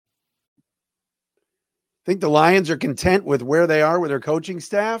Think the Lions are content with where they are with their coaching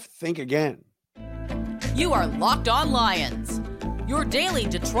staff? Think again. You are Locked On Lions, your daily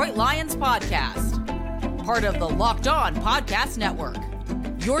Detroit Lions podcast. Part of the Locked On Podcast Network,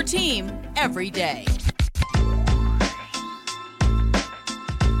 your team every day.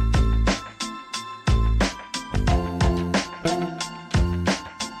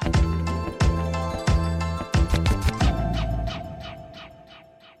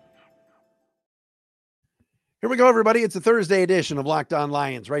 Here we go, everybody. It's a Thursday edition of Locked On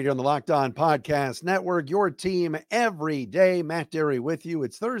Lions right here on the Locked On Podcast Network, your team every day. Matt Derry with you.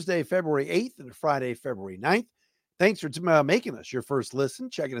 It's Thursday, February 8th and Friday, February 9th. Thanks for making us your first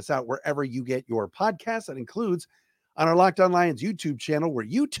listen, checking us out wherever you get your podcasts. That includes on our Locked On Lions YouTube channel, where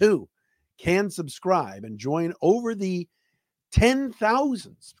you too can subscribe and join over the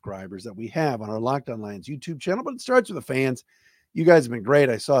 10,000 subscribers that we have on our Locked On Lions YouTube channel. But it starts with the fans. You guys have been great.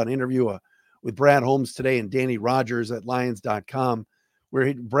 I saw an interview with Brad Holmes today and Danny Rogers at Lions.com,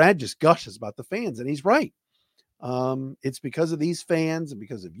 where Brad just gushes about the fans, and he's right. It's because of these fans and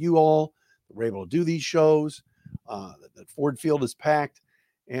because of you all that we're able to do these shows, that Ford Field is packed,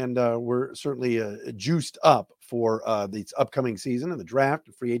 and we're certainly juiced up for this upcoming season and the draft,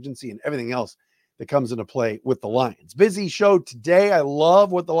 and free agency, and everything else that comes into play with the Lions. Busy show today. I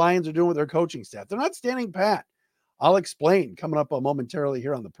love what the Lions are doing with their coaching staff. They're not standing pat. I'll explain coming up momentarily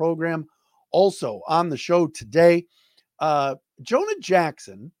here on the program. Also on the show today, Jonah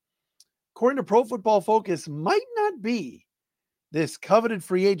Jackson, according to Pro Football Focus, might not be this coveted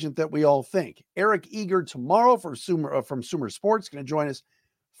free agent that we all think. Eric Eager tomorrow from Sumer Sports going to join us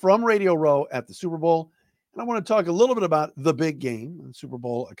from Radio Row at the Super Bowl. And I want to talk a little bit about the big game, the Super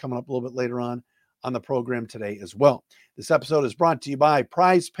Bowl, coming up a little bit later on the program today as well. This episode is brought to you by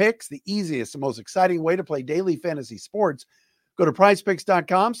Prize Picks, the easiest and most exciting way to play daily fantasy sports. Go to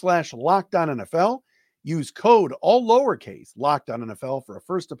prizepicks.com/LockedOnNFL. Use code all lowercase LockedOnNFL for a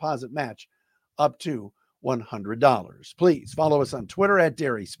first deposit match up to $100. Please follow us on Twitter at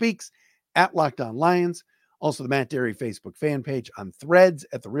Derry Speaks, at Locked On Lions. Also the Matt Derry Facebook fan page, on Threads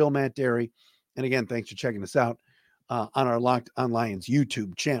at The Real Matt Derry. And again, thanks for checking us out on our Locked On Lions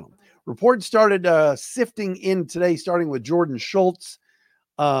YouTube channel. Reports started sifting in today, starting with Jordan Schultz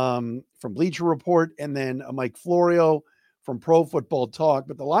from Bleacher Report, and then Mike Florio from Pro Football Talk.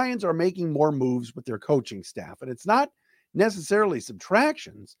 But the Lions are making more moves with their coaching staff, and it's not necessarily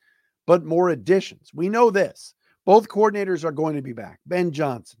subtractions, but more additions. We know this. Both coordinators are going to be back. Ben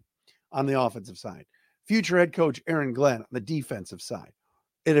Johnson on the offensive side, future head coach Aaron Glenn on the defensive side.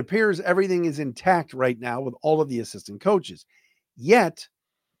 It appears everything is intact right now with all of the assistant coaches. Yet,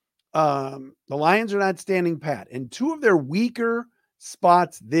 the Lions are not standing pat. And two of their weaker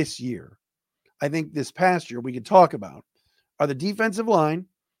spots this year, I think this past year we could talk about, are the defensive line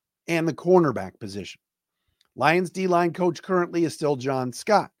and the cornerback position. Lions D-line coach currently is still John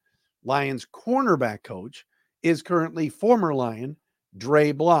Scott. Lions cornerback coach is currently former Lion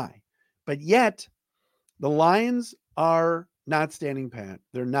Dre Bly. But yet, the Lions are not standing pat.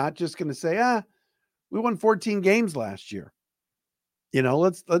 They're not just going to say, we won 14 games last year. You know,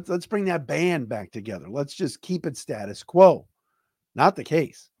 let's bring that band back together. Let's just keep it status quo. Not the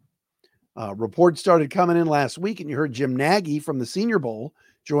case. Reports started coming in last week, and you heard Jim Nagy from the Senior Bowl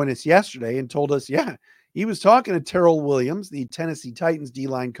join us yesterday and told us, he was talking to Terrell Williams, the Tennessee Titans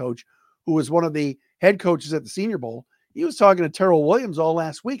D-line coach, who was one of the head coaches at the Senior Bowl. He was talking to Terrell Williams all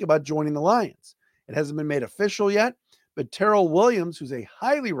last week about joining the Lions. It hasn't been made official yet, but Terrell Williams, who's a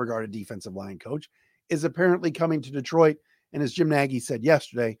highly regarded defensive line coach, is apparently coming to Detroit. And as Jim Nagy said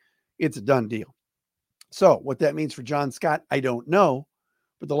yesterday, it's a done deal. So what that means for John Scott, I don't know.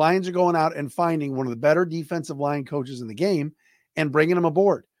 But the Lions are going out and finding one of the better defensive line coaches in the game and bringing them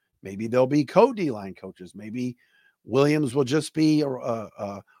aboard. Maybe they'll be co-D-line coaches. Maybe Williams will just be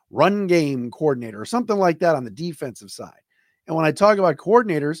a run game coordinator or something like that on the defensive side. And when I talk about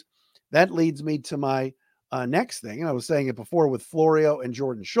coordinators, that leads me to my next thing. And I was saying it before with Florio and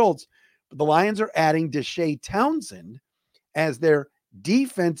Jordan Schultz, but the Lions are adding Deshae Townsend as their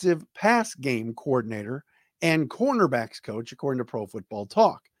defensive pass game coordinator and cornerbacks coach, according to Pro Football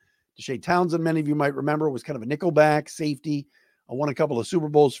Talk. Deshae Townsend, many of you might remember, was kind of a nickelback safety. Won a couple of Super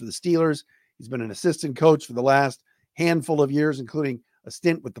Bowls for the Steelers. He's been an assistant coach for the last handful of years, including a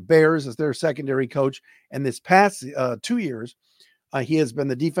stint with the Bears as their secondary coach. And this past 2 years, he has been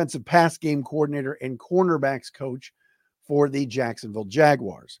the defensive pass game coordinator and cornerbacks coach for the Jacksonville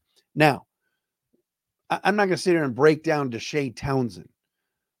Jaguars. Now, I'm not going to sit here and break down Deshae Townsend,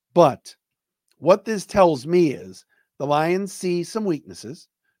 but what this tells me is the Lions see some weaknesses.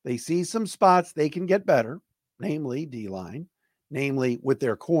 They see some spots they can get better, namely D-line, namely with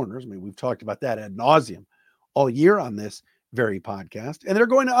their corners. I mean, we've talked about that ad nauseum all year on this very podcast, and they're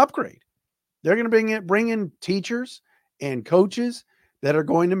going to upgrade. They're going to bring in teachers and coaches that are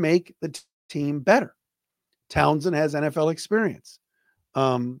going to make the team better. Townsend has NFL experience.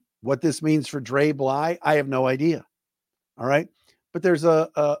 What this means for Dre Bly, I have no idea. All right. But there's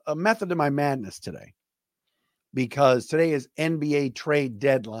a method to my madness today, because today is NBA trade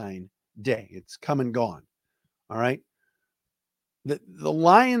deadline day. It's come and gone. All right. The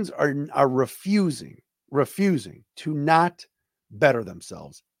Lions are refusing to not better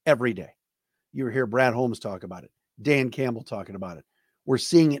themselves every day. You hear Brad Holmes talk about it, Dan Campbell talking about it. We're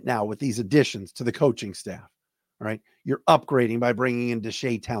seeing it now with these additions to the coaching staff. All right. You're upgrading by bringing in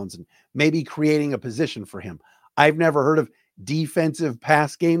Deshae Townsend, maybe creating a position for him. I've never heard of defensive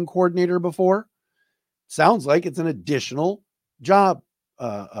pass game coordinator before. Sounds like it's an additional job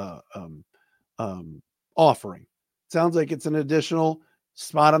offering. Sounds like it's an additional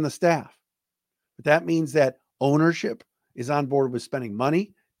spot on the staff. But that means that ownership is on board with spending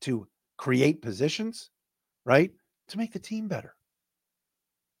money to create positions, right? To make the team better.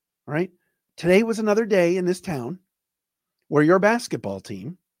 All right. Today was another day in this town where your basketball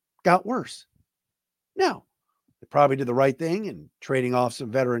team got worse. Now, they probably did the right thing in trading off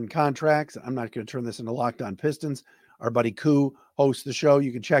some veteran contracts. I'm not going to turn this into Locked On Pistons. Our buddy Koo hosts the show.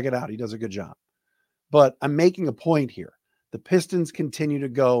 You can check it out. He does a good job. But I'm making a point here. The Pistons continue to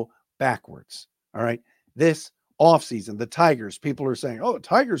go backwards. All right. This offseason, the Tigers, people are saying, oh, the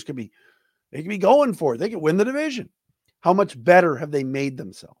Tigers could be going for it. They could win the division. How much better have they made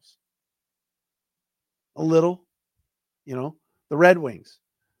themselves? A little. The Red Wings,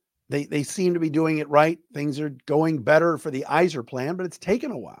 they seem to be doing it right. Things are going better for the Yzer plan, but it's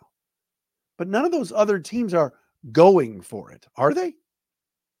taken a while. But none of those other teams are going for it, are they?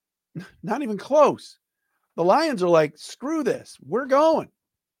 Not even close. The Lions are like, screw this, we're going.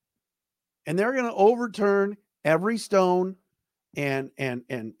 And they're going to overturn every stone and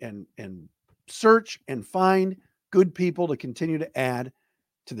search and find good people to continue to add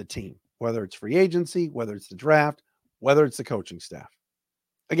to the team, whether it's free agency, whether it's the draft, whether it's the coaching staff.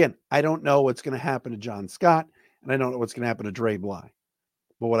 Again, I don't know what's going to happen to John Scott, and I don't know what's going to happen to Dre Bly.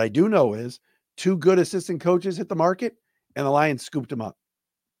 But what I do know is 2 good assistant coaches hit the market, and the Lions scooped them up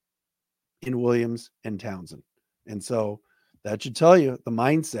in Williams and Townsend. And so that should tell you the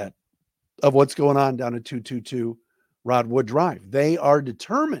mindset of what's going on down at 222 Rodwood Drive. They are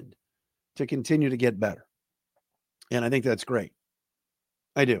determined to continue to get better. And I think that's great.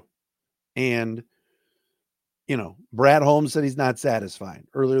 I do. And Brad Holmes said he's not satisfied.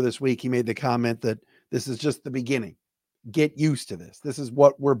 Earlier this week, he made the comment that this is just the beginning. Get used to this. This is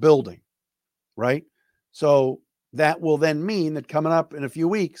what we're building, right? So that will then mean that coming up in a few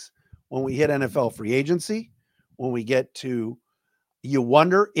weeks, when we hit NFL free agency, when we get to, you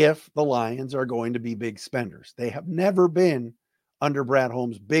wonder if the Lions are going to be big spenders. They have never been, under Brad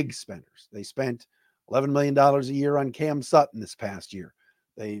Holmes, big spenders. They spent $11 million a year on Cam Sutton this past year.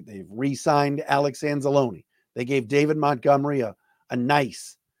 They've re-signed Alex Anzalone. They gave David Montgomery a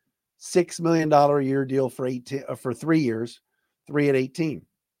nice $6 million a year deal for 3 years, 3 at 18.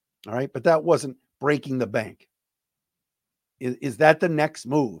 All right. But that wasn't breaking the bank. Is that the next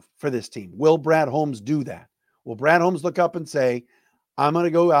move for this team? Will Brad Holmes do that? Will Brad Holmes look up and say, I'm going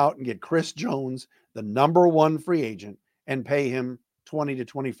to go out and get Chris Jones, the number 1 free agent, and pay him $20 to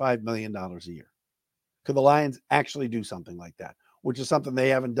 $25 million a year? Could the Lions actually do something like that? Which is something they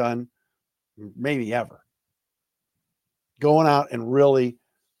haven't done maybe ever. Going out and really,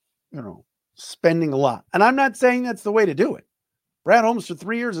 spending a lot. And I'm not saying that's the way to do it. Brad Holmes for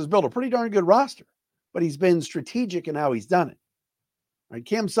 3 years has built a pretty darn good roster, but he's been strategic in how he's done it. Right?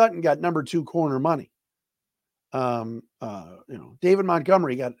 Cam Sutton got number 2 corner money. David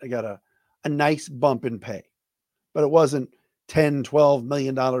Montgomery got a nice bump in pay, but it wasn't $10, $12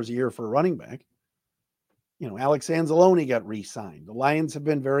 million a year for a running back. Alex Anzalone got re-signed. The Lions have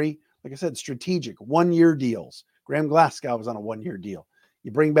been very, like I said, strategic, 1-year deals. Graham Glasgow was on a 1-year deal.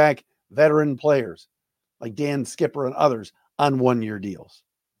 You bring back veteran players like Dan Skipper and others on 1-year deals.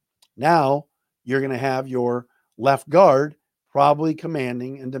 Now you're going to have your left guard probably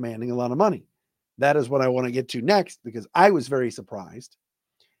commanding and demanding a lot of money. That is what I want to get to next, because I was very surprised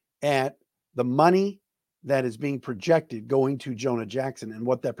at the money that is being projected going to Jonah Jackson and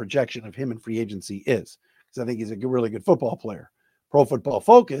what that projection of him in free agency is. Because I think he's a really good football player. Pro Football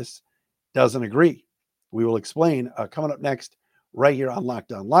Focus doesn't agree. We will explain coming up next right here on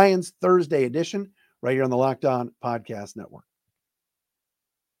Locked On Lions, Thursday edition, right here on the Locked On Podcast Network.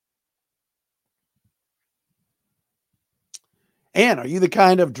 And are you the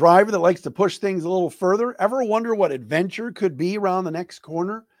kind of driver that likes to push things a little further? Ever wonder what adventure could be around the next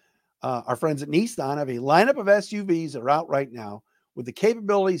corner? our friends at Nissan have a lineup of SUVs that are out right now with the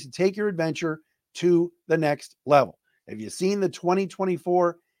capabilities to take your adventure to the next level. Have you seen the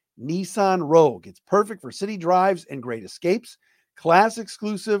 2024 Nissan Rogue? It's perfect for city drives and great escapes. Class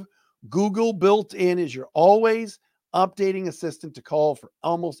exclusive, Google built in is your always updating assistant to call for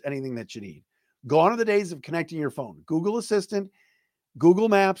almost anything that you need. Gone are the days of connecting your phone. Google Assistant, Google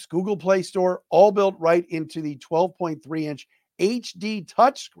Maps, Google Play Store, all built right into the 12.3-inch HD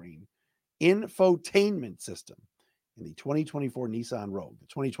touchscreen infotainment system in the 2024 Nissan Rogue. The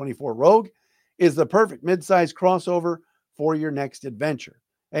 2024 Rogue is the perfect midsize crossover for your next adventure.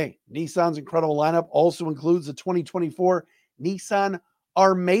 Hey, Nissan's incredible lineup also includes the 2024 Nissan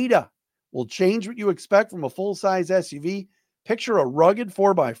Armada. Will change what you expect from a full-size SUV. Picture a rugged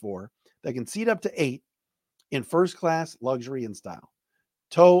 4x4 that can seat up to 8 in first-class luxury and style.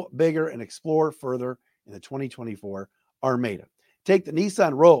 Tow bigger and explore further in the 2024 Armada. Take the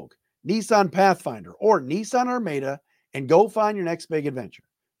Nissan Rogue, Nissan Pathfinder, or Nissan Armada and go find your next big adventure.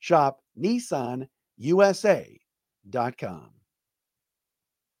 Shop NissanUSA.com.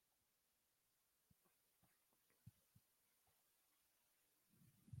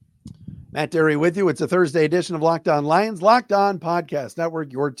 Matt Derry with you. It's a Thursday edition of Locked On Lions, Locked On Podcast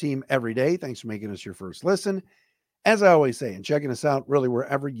Network, your team every day. Thanks for making us your first listen. As I always say, and checking us out really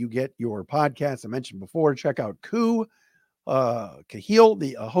wherever you get your podcasts. I mentioned before, check out Cahill,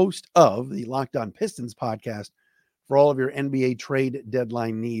 the host of the Locked On Pistons podcast for all of your NBA trade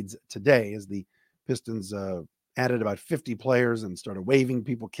deadline needs today, as the Pistons added about 50 players and started waiving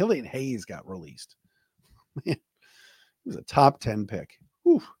people. Killian Hayes got released. Man, he was a top 10 pick.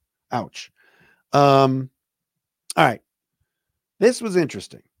 Whew. Ouch. All right. This was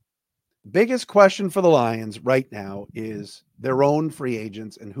interesting. Biggest question for the Lions right now is their own free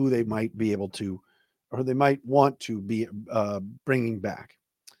agents and who they might be able to, or they might want to be bringing back.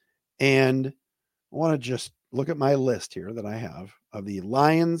 And I want to just look at my list here that I have of the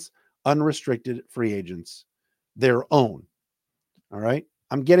Lions unrestricted free agents, their own. All right.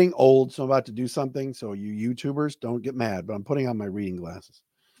 I'm getting old, so I'm about to do something. So you YouTubers, don't get mad, but I'm putting on my reading glasses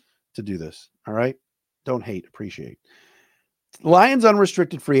to do this. All right. Don't hate, appreciate. Lions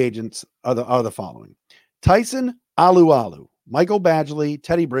unrestricted free agents are the following: Tyson Alualu, Michael Badgley,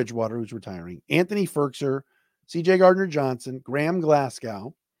 Teddy Bridgewater, who's retiring, Anthony Firkser, CJ Gardner-Johnson, Graham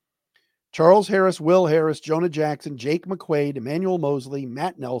Glasgow, Charles Harris, Will Harris, Jonah Jackson, Jake McQuaid, Emmanuel Mosley,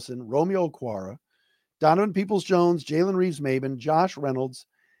 Matt Nelson, Romeo Okwara, Donovan Peoples-Jones, Jalen Reeves-Maben, Josh Reynolds,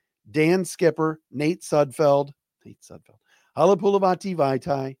 Dan Skipper, Nate Sudfeld, Halapoulivaati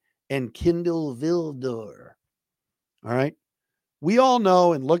Vaitai, and Kindle Vildor. All right. We all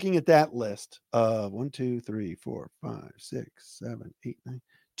know, in looking at that list of 1, 2, 3, 4, 5, 6, 7, 8, 9,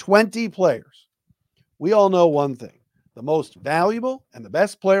 20 players, we all know one thing. The most valuable and the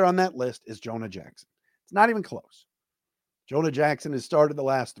best player on that list is Jonah Jackson. It's not even close. Jonah Jackson has started the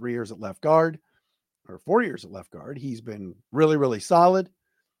last 3 years at left guard, or 4 years at left guard. He's been really, really solid.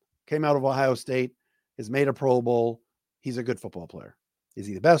 Came out of Ohio State, has made a Pro Bowl. He's a good football player. Is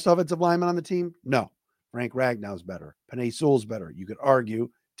he the best offensive lineman on the team? No. Frank Ragnow's better. Penei Sewell's better. You could argue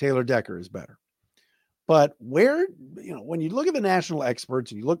Taylor Decker is better. But where, when you look at the national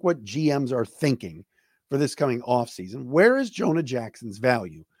experts and you look what GMs are thinking for this coming offseason, where is Jonah Jackson's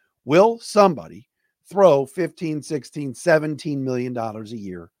value? Will somebody throw $15, $16, $17 million a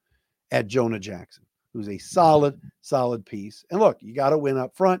year at Jonah Jackson, who's a solid piece? And look, you got to win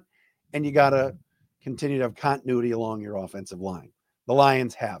up front, and you got to continue to have continuity along your offensive line. The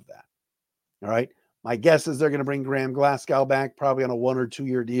Lions have that. All right. My guess is they're going to bring Graham Glasgow back, probably on a 1 or 2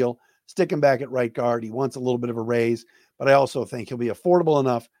 year deal, stick him back at right guard. He wants a little bit of a raise, but I also think he'll be affordable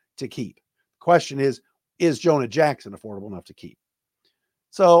enough to keep. The question is Jonah Jackson affordable enough to keep?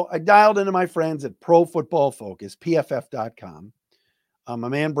 So I dialed into my friends at Pro Football Focus, PFF.com, my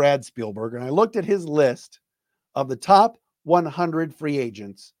man Brad Spielberg, and I looked at his list of the top 100 free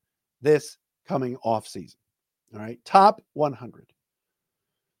agents this coming offseason. All right, top 100.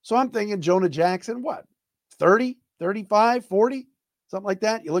 So I'm thinking Jonah Jackson, what, 30, 35, 40, something like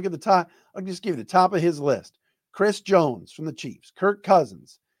that? You look at the top. I'll just give you the top of his list. Chris Jones from the Chiefs, Kirk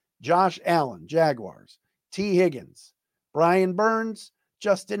Cousins, Josh Allen, Jaguars, T. Higgins, Brian Burns,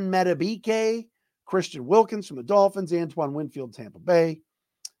 Justin Madubuike, Christian Wilkins from the Dolphins, Antoine Winfield, Tampa Bay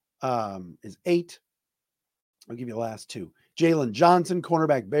is 8. I'll give you the last 2. Jalen Johnson,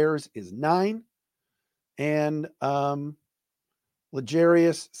 cornerback Bears, is 9. And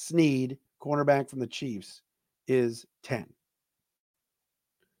L'Jarius Sneed, cornerback from the Chiefs, is 10.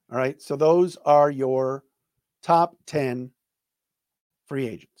 All right. So those are your top 10 free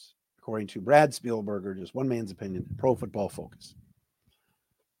agents, according to Brad Spielberger, just one man's opinion, Pro Football Focus.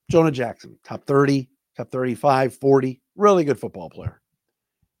 Jonah Jackson, top 30, top 35, 40, really good football player.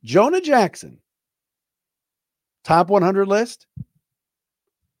 Jonah Jackson, top 100 list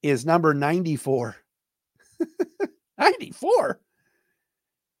is number 94. 94.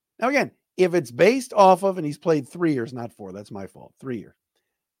 Now, again, if it's based off of, and he's played 3 years, not 4, that's my fault, 3 years.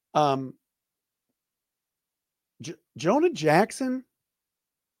 Jonah Jackson,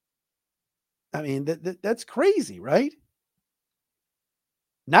 I mean, that's crazy, right?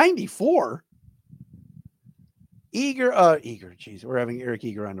 94. Eager, geez, we're having Eric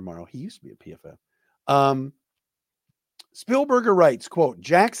Eager on tomorrow. He used to be at PFF. Spielberger writes, quote,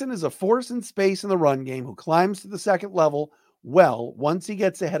 Jackson is a force in space in the run game who climbs to the second level well once he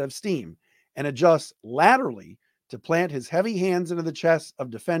gets ahead of steam and adjusts laterally to plant his heavy hands into the chests of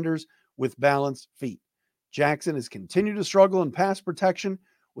defenders with balanced feet. Jackson has continued to struggle in pass protection,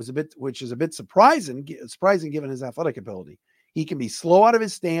 which is a bit surprising given his athletic ability. He can be slow out of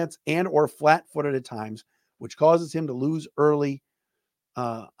his stance and or flat-footed at times, which causes him to lose early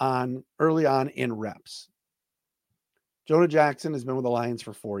on in reps. Jonah Jackson has been with the Lions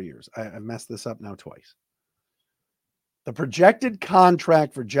for 4 years. I've messed this up now twice. The projected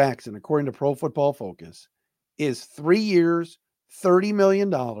contract for Jackson, according to Pro Football Focus, is 3 years, $30 million,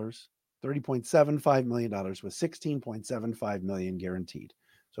 $30.75 million with $16.75 million guaranteed.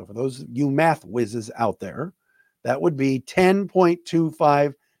 So for those of you math whizzes out there, that would be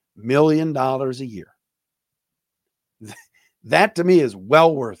 $10.25 million a year. That to me is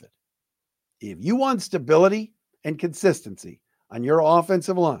well worth it. If you want stability and consistency on your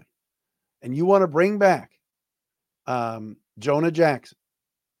offensive line and you want to bring back Jonah Jackson,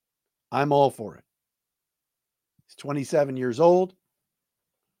 I'm all for it. He's 27 years old.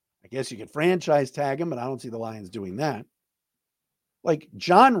 I guess you could franchise tag him, but I don't see the Lions doing that. Like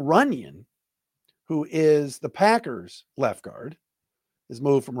John Runyon, who is the Packers left guard, is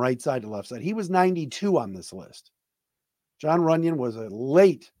moved from right side to left side. He was 92 on this list. John Runyon was a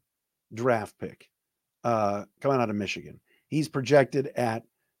late draft pick coming out of Michigan. He's projected at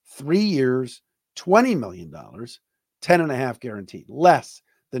 3 years, $20 million, 10.5 guaranteed, less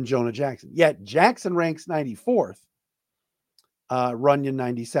than Jonah Jackson. Yet Jackson ranks 94th, Runyon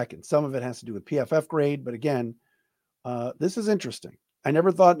 92nd. Some of it has to do with PFF grade, but again, this is interesting. I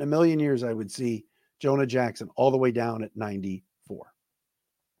never thought in a million years I would see Jonah Jackson all the way down at 94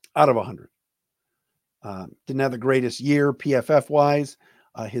 out of 100. Didn't have the greatest year PFF-wise.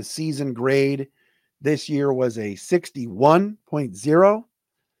 His season grade this year was a 61.0.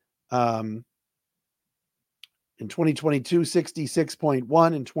 In 2022,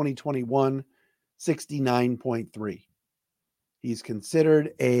 66.1. In 2021, 69.3. He's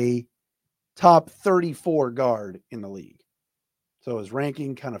considered a top 34 guard in the league. So his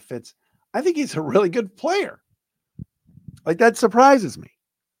ranking kind of fits. I think he's a really good player. Like, that surprises me.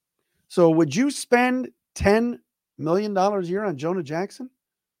 So would you spend $10 million a year on Jonah Jackson?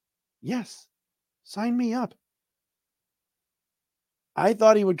 Yes. Sign me up. I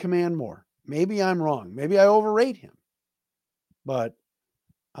thought he would command more. Maybe I'm wrong. Maybe I overrate him. But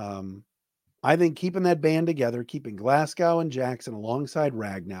I think keeping that band together, keeping Glasgow and Jackson alongside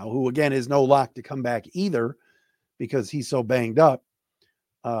Ragnow, who again is no lock to come back either because he's so banged up.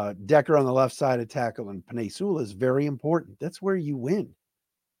 Decker on the left side of tackle and Penei Sewell is very important. That's where you win.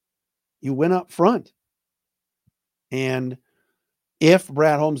 You win up front. And if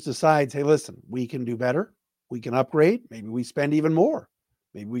Brad Holmes decides, hey, listen, we can do better, we can upgrade, maybe we spend even more.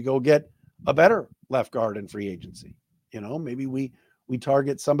 Maybe we go get a better left guard in free agency. You know, maybe we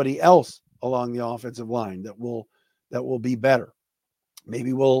target somebody else along the offensive line that will be better.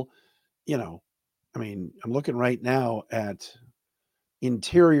 Maybe we'll, I mean, I'm looking right now at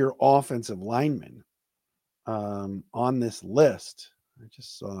interior offensive linemen on this list. I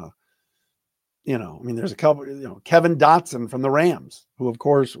just saw, there's a couple, Kevin Dotson from the Rams, who of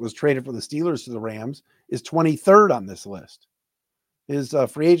course was traded for the Steelers to the Rams, is 23rd on this list. His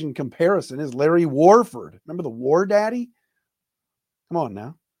free agent comparison is Larry Warford. Remember the War Daddy? Come on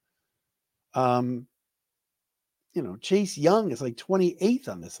now. Chase Young is like 28th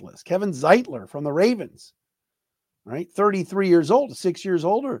on this list. Kevin Zeitler from the Ravens, right? 33 years old, 6 years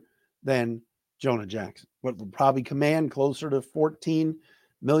older than Jonah Jackson. What would probably command closer to $14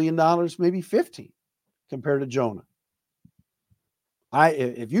 million, maybe 15 compared to Jonah.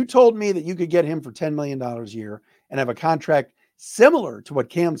 If you told me that you could get him for $10 million a year and have a contract similar to what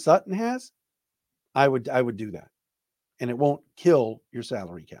Cam Sutton has, I would do that. And it won't kill your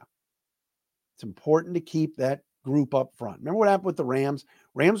salary cap. It's important to keep that group up front. Remember what happened with the Rams?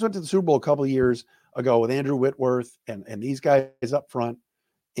 Rams went to the Super Bowl a couple of years ago with Andrew Whitworth and these guys up front,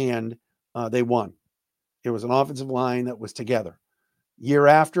 and they won. It was an offensive line that was together. Year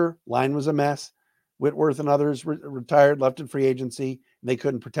after, line was a mess. Whitworth and others retired, left in free agency, and they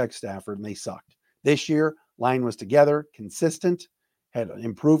couldn't protect Stafford, and they sucked. This year, line was together, consistent, had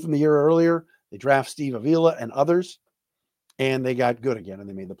improved from the year earlier. They draft Steve Avila and others, and they got good again, and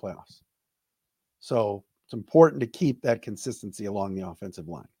they made the playoffs. So it's important to keep that consistency along the offensive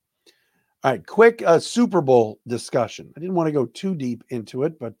line. All right, quick Super Bowl discussion. I didn't want to go too deep into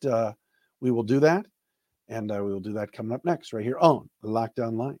it, but we will do that. And we will do that coming up next right here on Locked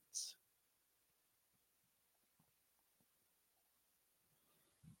On Lions.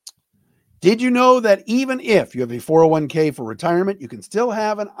 Did you know that even if you have a 401k for retirement, you can still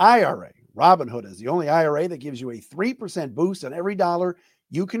have an IRA? Robinhood is the only IRA that gives you a 3% boost on every dollar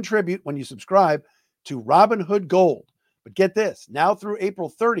you contribute when you subscribe to Robinhood Gold. But get this, now through April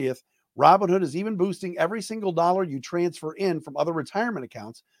 30th, Robinhood is even boosting every single dollar you transfer in from other retirement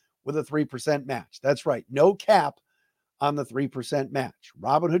accounts with a 3% match. That's right, no cap on the 3% match.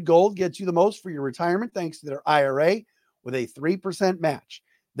 Robinhood Gold gets you the most for your retirement thanks to their IRA with a 3% match.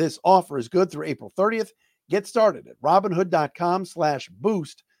 This offer is good through April 30th. Get started at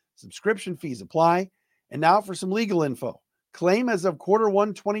robinhood.com/boost. Subscription fees apply. And now for some legal info. Claim as of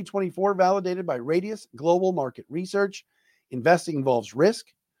Q1 2024 validated by Radius Global Market Research. Investing involves risk,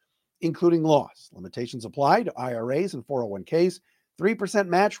 including loss. Limitations apply to IRAs and 401ks. 3%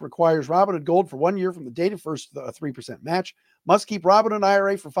 match requires Robinhood Gold for 1 year from the date of first 3% match. Must keep Robinhood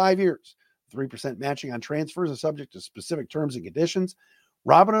IRA for 5 years. 3% matching on transfers is subject to specific terms and conditions.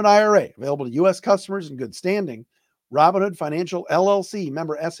 Robinhood IRA, available to U.S. customers in good standing. Robinhood Financial LLC,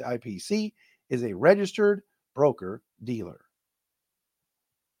 member SIPC, is a registered broker-dealer.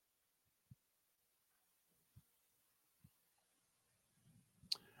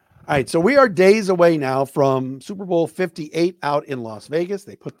 All right, so we are days away now from Super Bowl 58 out in Las Vegas.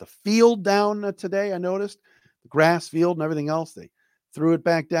 They put the field down today, I noticed. The grass field and everything else. They threw it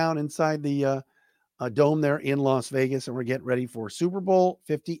back down inside the dome there in Las Vegas, and we're getting ready for Super Bowl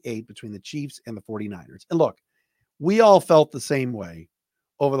 58 between the Chiefs and the 49ers. And look, we all felt the same way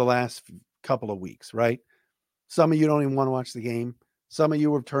over the last couple of weeks, right? Some of you don't even want to watch the game. Some of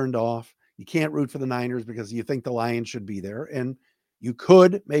you were turned off. You can't root for the Niners because you think the Lions should be there. And you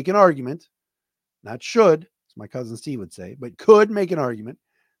could make an argument, not should, as my cousin Steve would say, but could make an argument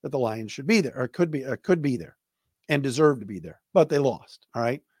that the Lions should be there or could be there and deserve to be there. But they lost, all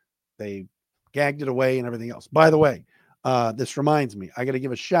right? They gagged it away and everything else. By the way, this reminds me, I got to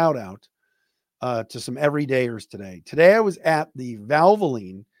give a shout out to some everydayers today. Today I was at the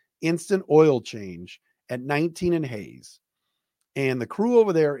Valvoline instant oil change at 19 and Hayes, and the crew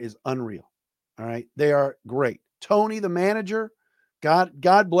over there is unreal. All right, they are great. Tony, the manager,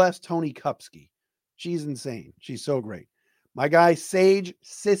 God bless Tony Kupski. She's insane. She's so great. My guy Sage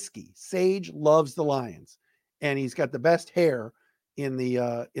Siski. Sage loves the Lions, and he's got the best hair in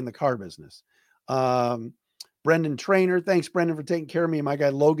the car business. Brendan Trainer, thanks Brendan for taking care of me, and my guy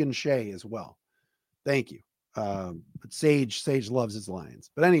Logan Shea as well. Thank you. But Sage loves his Lions.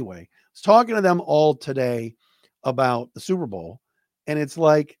 But anyway, I was talking to them all today about the Super Bowl, and it's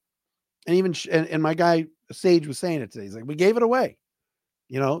like, and even and my guy Sage was saying it today. He's like, we gave it away,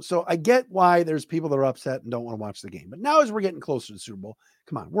 So I get why there's people that are upset and don't want to watch the game. But now as we're getting closer to the Super Bowl,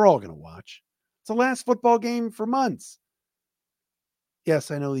 come on, we're all going to watch. It's the last football game for months.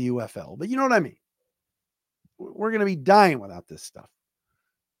 Yes, I know the UFL, but you know what I mean. We're going to be dying without this stuff.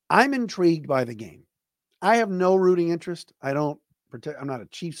 I'm intrigued by the game. I have no rooting interest. I'm not a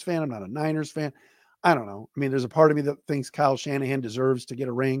Chiefs fan. I'm not a Niners fan. I don't know. I mean, there's a part of me that thinks Kyle Shanahan deserves to get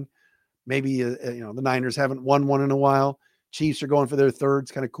a ring. Maybe, the Niners haven't won one in a while. Chiefs are going for their third.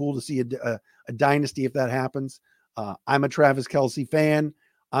 It's kind of cool to see a dynasty if that happens. I'm a Travis Kelce fan.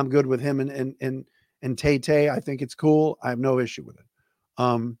 I'm good with him and Tay-Tay. I think it's cool. I have no issue with it.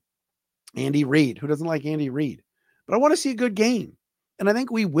 Andy Reid. Who doesn't like Andy Reid? But I want to see a good game. And I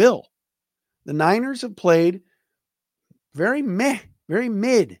think we will. The Niners have played very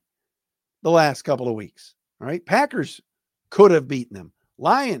mid the last couple of weeks. All right. Packers could have beaten them.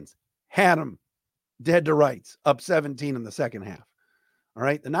 Lions had them dead to rights, up 17 in the second half. All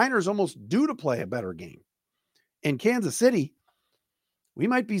right. The Niners almost due to play a better game. In Kansas City, we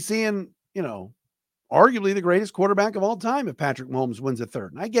might be seeing, arguably the greatest quarterback of all time if Patrick Mahomes wins a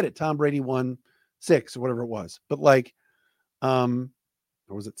third. And I get it. Tom Brady won 6 or whatever it was. But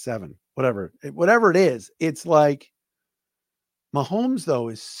or was it 7? Whatever it is, it's like Mahomes, though,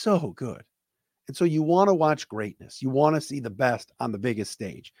 is so good. And so you want to watch greatness. You want to see the best on the biggest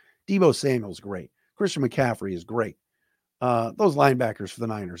stage. Deebo Samuel's great. Christian McCaffrey is great. Those linebackers for the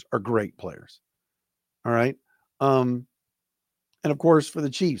Niners are great players. All right. And of course, for the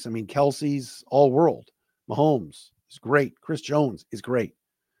Chiefs, I mean, Kelsey's all world. Mahomes is great. Chris Jones is great.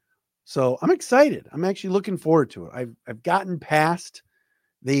 So I'm excited. I'm actually looking forward to it. I've gotten past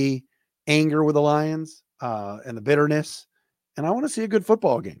the anger with the Lions and the bitterness, and I want to see a good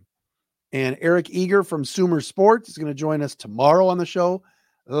football game. And Eric Eager from Sumer Sports is going to join us tomorrow on the show,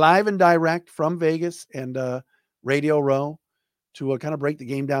 live and direct from Vegas and Radio Row, to kind of break the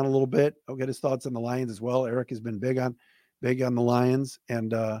game down a little bit. I'll get his thoughts on the Lions as well. Eric has been big on the Lions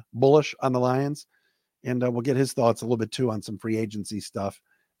and bullish on the Lions. And we'll get his thoughts a little bit too on some free agency stuff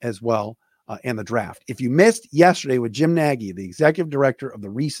as well, and the draft. If you missed yesterday with Jim Nagy, the executive director of the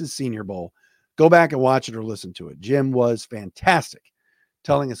Reese's Senior Bowl, go back and watch it or listen to it. Jim was fantastic,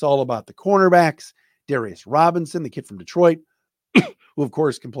 telling us all about the cornerbacks, Darius Robinson, the kid from Detroit, who of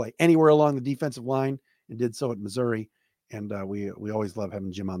course can play anywhere along the defensive line and did so at Missouri. And we always love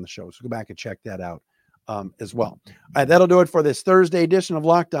having Jim on the show. So go back and check that out as well. All right, that'll do it for this Thursday edition of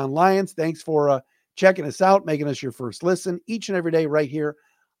Locked On Lions. Thanks for checking us out, making us your first listen each and every day right here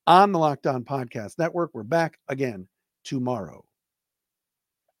on the Locked On Podcast Network. We're back again tomorrow.